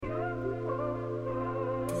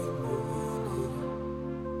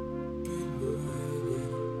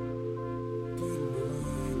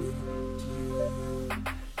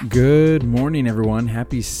Good morning, everyone.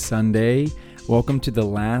 Happy Sunday. Welcome to the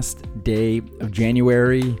last day of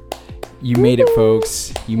January. You made it,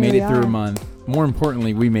 folks. You made it through a month. More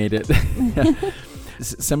importantly, we made it.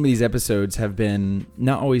 Some of these episodes have been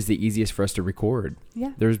not always the easiest for us to record.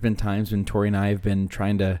 Yeah. There's been times when Tori and I have been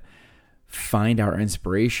trying to find our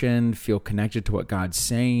inspiration, feel connected to what God's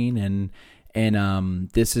saying, and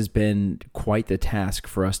this has been quite the task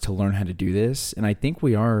for us to learn how to do this. And I think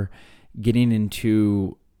we are getting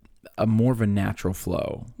into a more of a natural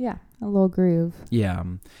flow. Yeah, a little groove. Yeah,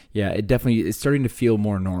 it definitely is starting to feel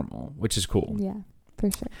more normal, which is cool. Yeah, for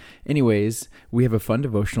sure. Anyways, we have a fun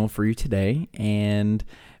devotional for you today, and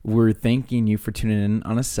we're thanking you for tuning in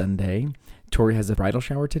on a Sunday. Tori has a bridal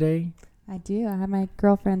shower today. I do. I have my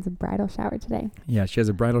girlfriend's bridal shower today. Yeah, she has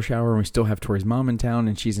a bridal shower, and we still have Tori's mom in town,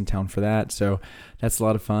 and she's in town for that. So that's a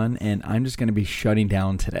lot of fun, and I'm just going to be shutting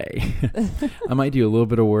down today. I might do a little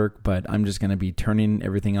bit of work, but I'm just going to be turning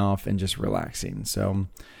everything off and just relaxing. So,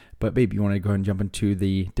 but babe, you want to go ahead and jump into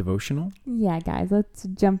the devotional? Yeah, guys, let's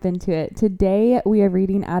jump into it. Today we are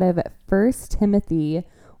reading out of 1 Timothy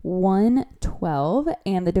 1:12,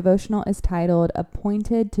 and the devotional is titled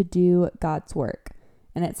 "Appointed to Do God's Work."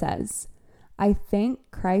 And it says, I thank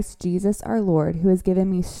Christ Jesus our Lord, who has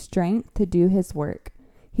given me strength to do his work.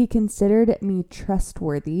 He considered me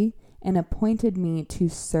trustworthy and appointed me to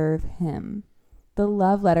serve him. The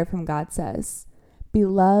love letter from God says,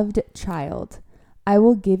 Beloved child, I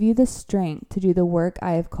will give you the strength to do the work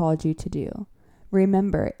I have called you to do.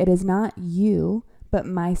 Remember, it is not you, but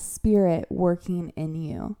my spirit working in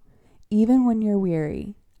you. Even when you're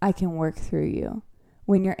weary, I can work through you.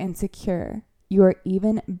 When you're insecure, you are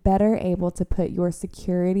even better able to put your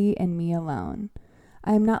security in me alone.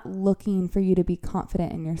 I am not looking for you to be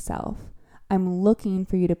confident in yourself. I'm looking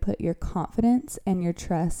for you to put your confidence and your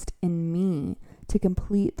trust in me to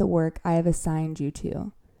complete the work I have assigned you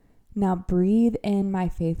to. Now breathe in my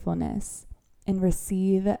faithfulness and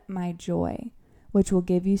receive my joy, which will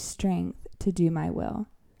give you strength to do my will.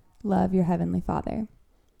 Love your Heavenly Father.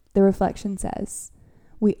 The reflection says,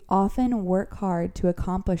 we often work hard to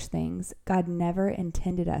accomplish things God never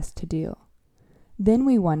intended us to do. Then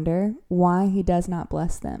we wonder why he does not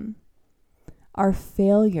bless them. Our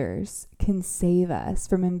failures can save us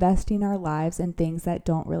from investing our lives in things that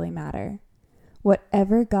don't really matter.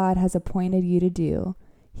 Whatever God has appointed you to do,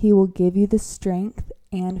 he will give you the strength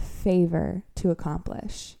and favor to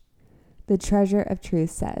accomplish. The treasure of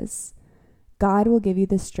truth says, God will give you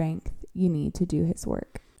the strength you need to do his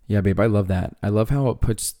work. Yeah, babe, I love that. I love how it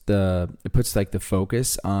puts like the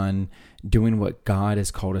focus on doing what God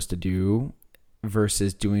has called us to do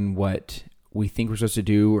versus doing what we think we're supposed to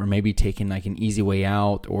do, or maybe taking like an easy way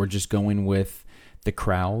out, or just going with the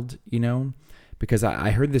crowd, because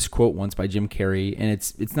I heard this quote once by Jim Carrey, and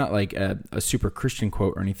it's not like a super Christian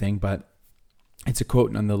quote or anything, but it's a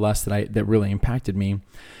quote nonetheless that really impacted me.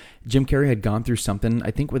 Jim Carrey had gone through something,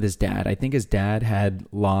 I think, with his dad. I think his dad had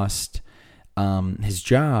lost his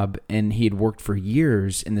job, and he had worked for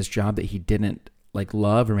years in this job that he didn't like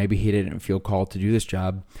love, or maybe he didn't feel called to do this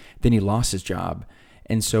job. Then he lost his job.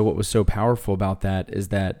 And so what was so powerful about that is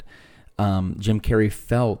that Jim Carrey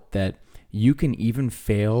felt that you can even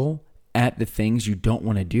fail at the things you don't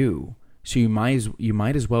want to do. So you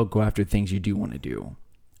might as well go after things you do want to do.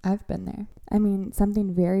 I've been there. I mean,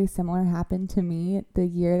 something very similar happened to me the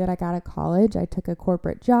year that I got out of college. I took a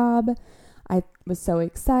corporate job. I was so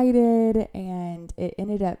excited, and it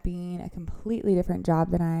ended up being a completely different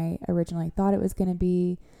job than I originally thought it was going to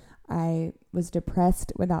be. I was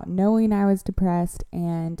depressed without knowing I was depressed,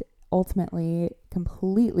 and ultimately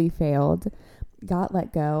completely failed, got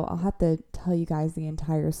let go. I'll have to tell you guys the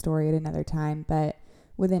entire story at another time, but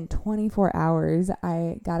within 24 hours,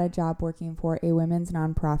 I got a job working for a women's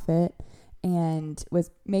nonprofit and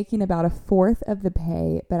was making about a fourth of the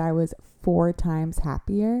pay, but I was 4 times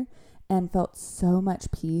happier. And felt so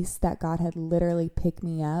much peace that God had literally picked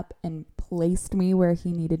me up and placed me where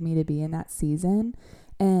he needed me to be in that season.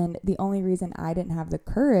 And the only reason I didn't have the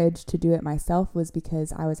courage to do it myself was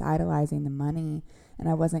because I was idolizing the money, and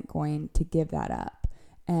I wasn't going to give that up.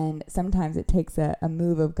 And sometimes it takes a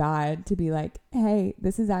move of God to be like, hey,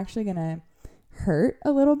 this is actually going to hurt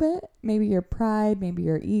a little bit. Maybe your pride, maybe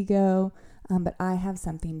your ego, but I have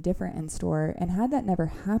something different in store. And had that never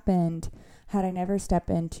happened, had I never stepped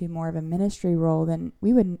into more of a ministry role, then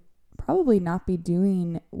we would probably not be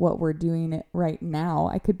doing what we're doing right now.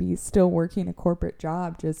 I could be still working a corporate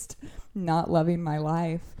job, just not loving my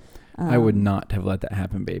life. I would not have let that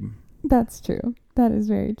happen, babe. That's true. That is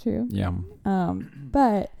very true. Yeah.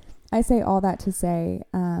 But I say all that to say,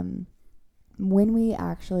 when we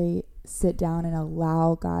actually sit down and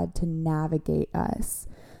allow God to navigate us,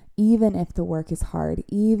 even if the work is hard,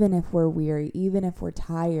 even if we're weary, even if we're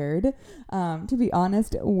tired. To be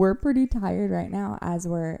honest, we're pretty tired right now as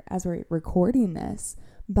we're recording this.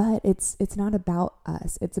 But it's not about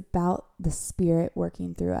us. It's about the Spirit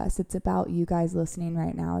working through us. It's about you guys listening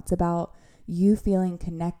right now. It's about you feeling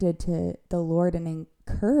connected to the Lord and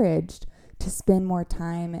encouraged to spend more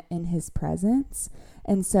time in His presence.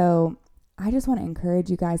 And so I just want to encourage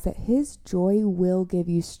you guys that His joy will give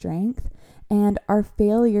you strength, and our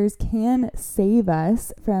failures can save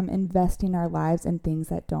us from investing our lives in things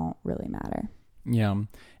that don't really matter. Yeah.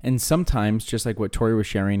 And sometimes, just like what Tori was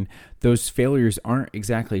sharing, those failures aren't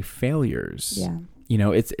exactly failures. Yeah.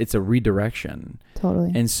 It's a redirection.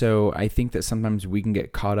 Totally. And so I think that sometimes we can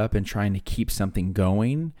get caught up in trying to keep something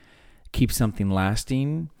going, keep something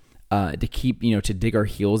lasting, to keep, to dig our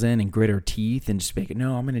heels in and grit our teeth and just make it,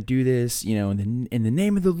 no, I'm going to do this, in the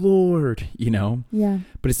name of the Lord, Yeah.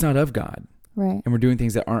 But it's not of God. Right. And we're doing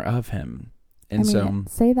things that aren't of Him. And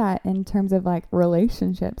say that in terms of like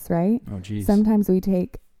relationships, right? Oh, geez. Sometimes we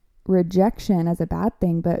take rejection as a bad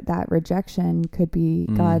thing, but that rejection could be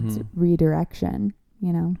God's redirection,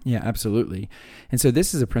 Yeah, absolutely. And so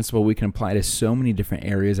this is a principle we can apply to so many different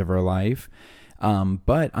areas of our life.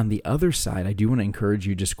 But on the other side, I do want to encourage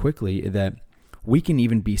you just quickly that we can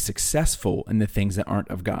even be successful in the things that aren't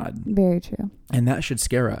of God. Very true. And that should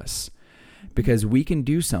scare us, because we can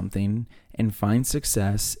do something and find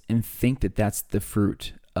success and think that that's the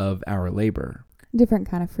fruit of our labor. Different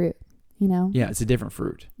kind of fruit, Yeah, it's a different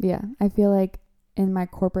fruit. Yeah. I feel like in my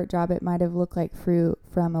corporate job, it might have looked like fruit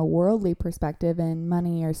from a worldly perspective in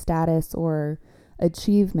money or status or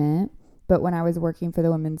achievement. But when I was working for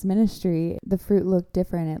the women's ministry, the fruit looked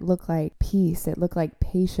different. It looked like peace. It looked like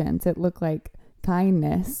patience. It looked like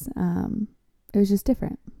kindness. It was just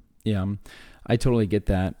different. Yeah, I totally get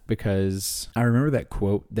that, because I remember that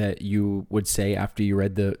quote that you would say after you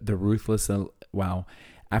read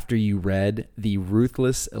after you read the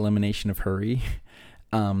ruthless elimination of hurry.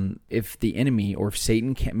 If the enemy or if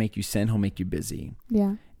Satan can't make you sin, he'll make you busy.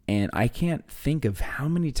 Yeah. And I can't think of how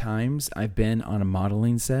many times I've been on a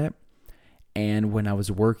modeling set, and when I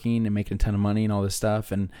was working and making a ton of money and all this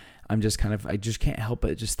stuff, and I just can't help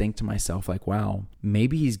but just think to myself, like, wow,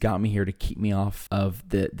 maybe he's got me here to keep me off of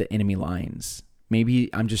the enemy lines. Maybe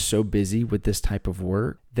I'm just so busy with this type of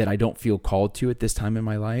work that I don't feel called to at this time in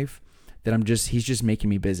my life, that he's just making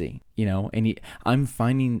me busy, and I'm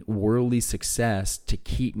finding worldly success to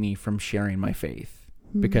keep me from sharing my faith,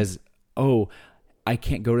 because, I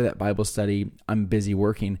can't go to that Bible study. I'm busy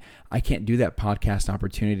working. I can't do that podcast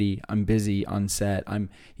opportunity. I'm busy on set. And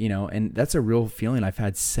that's a real feeling I've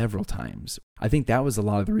had several times. I think that was a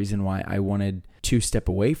lot of the reason why I wanted to step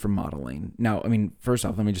away from modeling. Now, first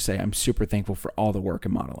off, let me just say I'm super thankful for all the work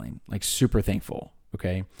in modeling, like super thankful.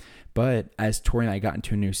 Okay. But as Tori and I got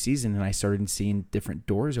into a new season and I started seeing different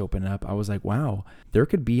doors open up, I was like, wow, there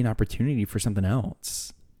could be an opportunity for something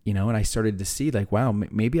else. And I started to see, like, wow,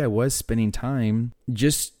 maybe I was spending time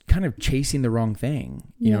just kind of chasing the wrong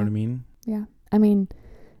thing. You know what I mean? Yeah.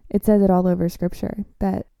 It says it all over Scripture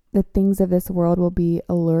that the things of this world will be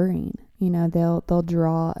alluring. They'll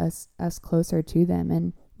draw us closer to them,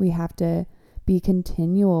 and we have to be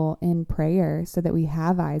continual in prayer so that we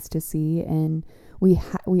have eyes to see, and we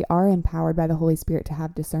are empowered by the Holy Spirit to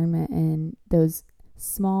have discernment in those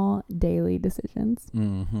small daily decisions.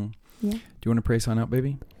 Mm-hmm. Yeah. Do you want to pray sign out,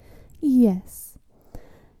 baby? Yes.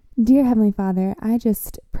 Dear Heavenly Father, I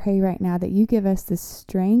just pray right now that you give us the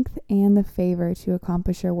strength and the favor to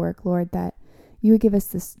accomplish your work, Lord, that you would give us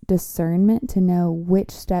this discernment to know which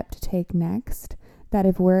step to take next, that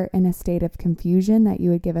if we're in a state of confusion, that you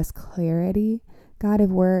would give us clarity. God, if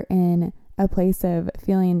we're in a place of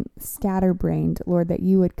feeling scatterbrained, Lord, that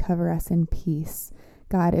you would cover us in peace.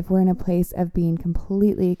 God, if we're in a place of being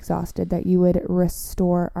completely exhausted, that you would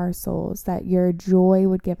restore our souls, that your joy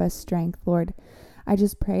would give us strength, Lord. I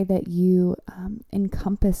just pray that you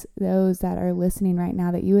encompass those that are listening right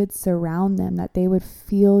now, that you would surround them, that they would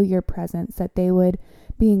feel your presence, that they would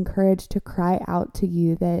be encouraged to cry out to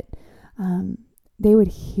you, that they would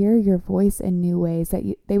hear your voice in new ways, that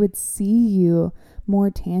they would see you more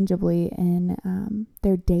tangibly in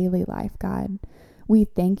their daily life, God. We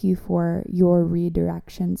thank you for your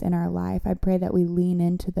redirections in our life. I pray that we lean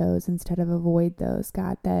into those instead of avoid those,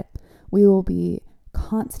 God, that we will be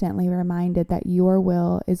constantly reminded that your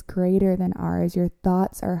will is greater than ours, your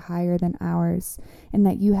thoughts are higher than ours, and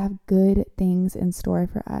that you have good things in store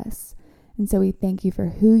for us. And so we thank you for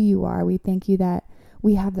who you are. We thank you that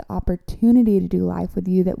we have the opportunity to do life with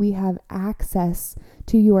you, that we have access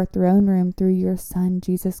to your throne room through your Son,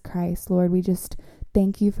 Jesus Christ. Lord, we just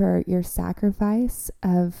thank you for your sacrifice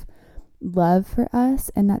of love for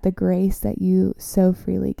us and that the grace that you so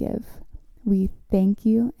freely give. We thank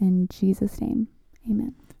you in Jesus' name.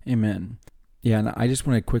 Amen. Amen. Yeah, and I just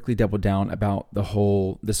want to quickly double down about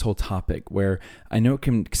this whole topic, where I know it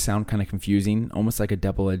can sound kind of confusing, almost like a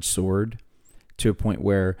double-edged sword, to a point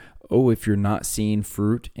where, if you're not seeing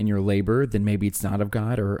fruit in your labor, then maybe it's not of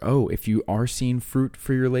God, or if you are seeing fruit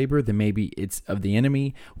for your labor, then maybe it's of the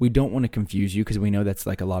enemy. We don't want to confuse you because we know that's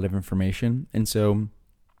like a lot of information. And so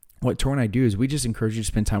what Tori and I do is we just encourage you to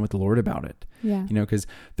spend time with the Lord about it. Yeah. Because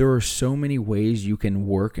there are so many ways you can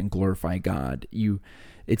work and glorify God.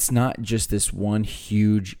 It's not just this one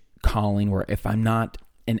huge calling where if I'm not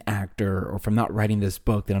an actor or if I'm not writing this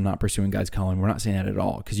book, then I'm not pursuing God's calling. We're not saying that at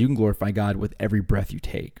all, because you can glorify God with every breath you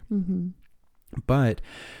take. Mm-hmm. But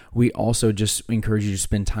we also just encourage you to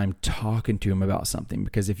spend time talking to him about something,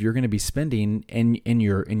 because if you're going to be spending in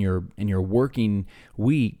your working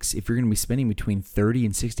weeks, if you're going to be spending between 30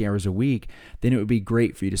 and 60 hours a week, then it would be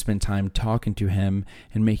great for you to spend time talking to him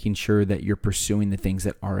and making sure that you're pursuing the things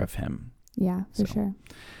that are of him. Yeah, for sure.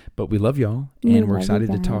 But we love y'all, and we're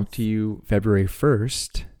excited to talk to you February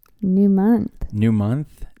 1st. New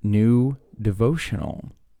month, new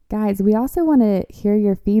devotional. Guys, we also want to hear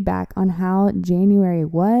your feedback on how January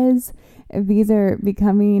was. If these are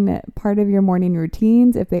becoming part of your morning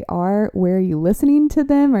routines, if they are, where are you listening to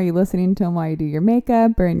them? Are you listening to them while you do your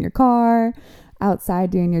makeup or in your car, outside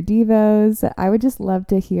doing your devos? I would just love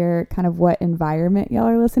to hear kind of what environment y'all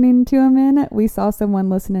are listening to them in. We saw someone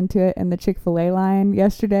listening to it in the Chick-fil-A line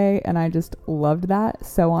yesterday, and I just loved that.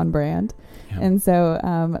 So on brand. Yeah. And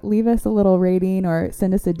so leave us a little rating or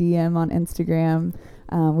send us a DM on Instagram.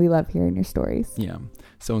 We love hearing your stories. Yeah.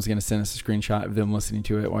 Someone's going to send us a screenshot of them listening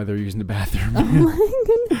to it while they're using the bathroom. Oh my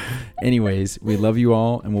goodness. Anyways, we love you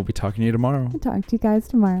all, and we'll be talking to you tomorrow. I'll talk to you guys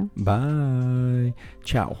tomorrow. Bye.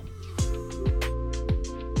 Ciao.